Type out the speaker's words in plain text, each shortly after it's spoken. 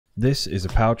This is a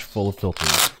pouch full of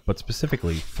filters, but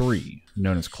specifically 3,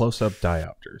 known as close-up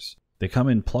diopters. They come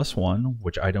in +1,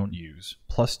 which I don't use,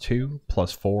 +2,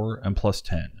 +4, and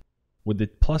 +10, with the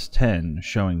 +10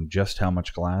 showing just how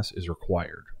much glass is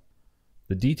required.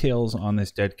 The details on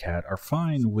this dead cat are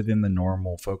fine within the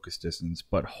normal focus distance,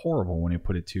 but horrible when you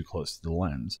put it too close to the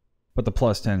lens, but the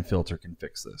 +10 filter can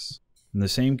fix this. And the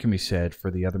same can be said for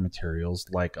the other materials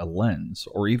like a lens,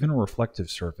 or even a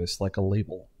reflective surface like a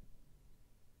label.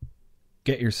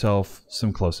 Get yourself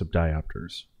some close-up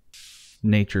diopters.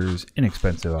 Nature's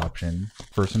inexpensive option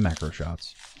for some macro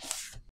shots.